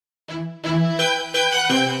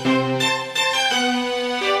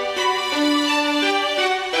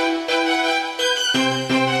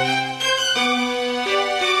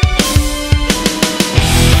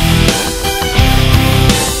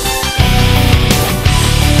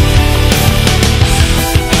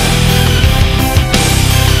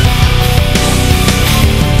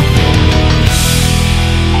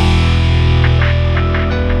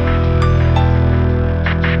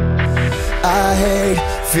I hate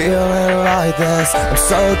feeling like this. I'm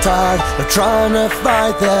so tired of trying to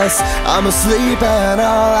fight this. I'm asleep and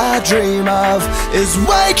all I dream of is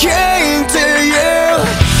waking to you.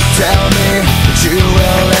 Tell me that you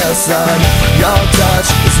will listen. Your touch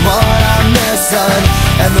is what I'm missing,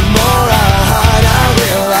 and the more I hide I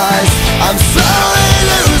realize I'm slowly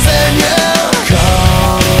losing you.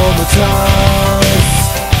 Comatose,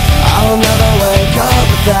 I'll never wake up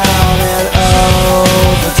without an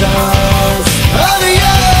overdose of you.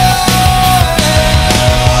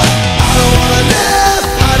 I don't wanna live,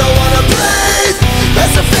 I don't wanna breathe,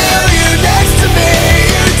 unless I feel you next to me.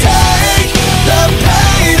 You take the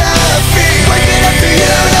pain I feel. Waking up to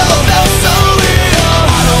you never felt so real.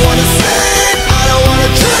 I don't wanna sleep, I don't wanna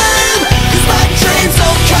dream, 'cause my dreams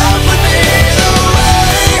don't comfort me the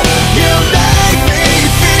way you make me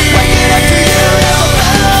feel. Waking up to you never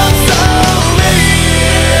felt so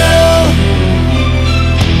real.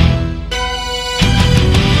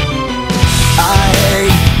 I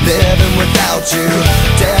hate living without you.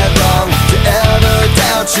 Dead wrong to ever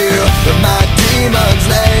doubt you, but my demons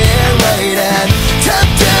lay in wait and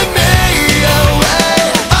tempting me away.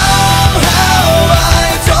 Oh, how I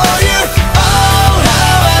adore you. Oh,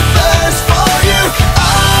 how I thirst for you.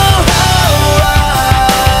 Oh, how I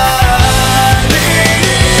need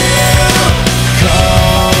you.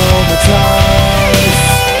 Comatose,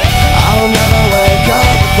 I'll never wake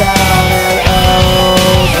up without an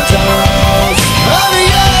overdose of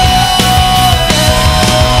you.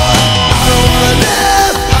 I don't wanna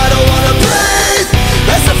live, I don't wanna breathe,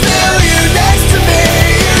 unless I feel you next to me.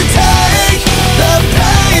 You take the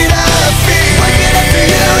pain I feel. Waking up to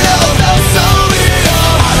you never felt so real.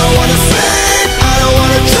 I don't wanna sleep, I don't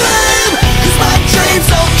wanna dream, 'cause my dreams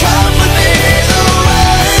don't comfort me the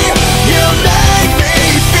way you make me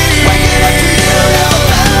feel. Waking up to you never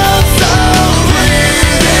felt so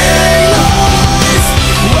real. Lies,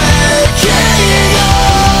 waking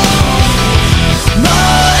up,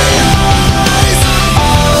 my eyes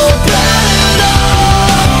open up.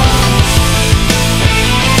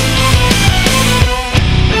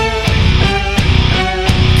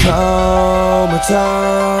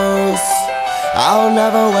 Comatose, I'll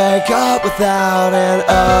never wake up without an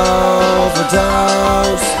overdose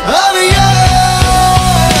of you.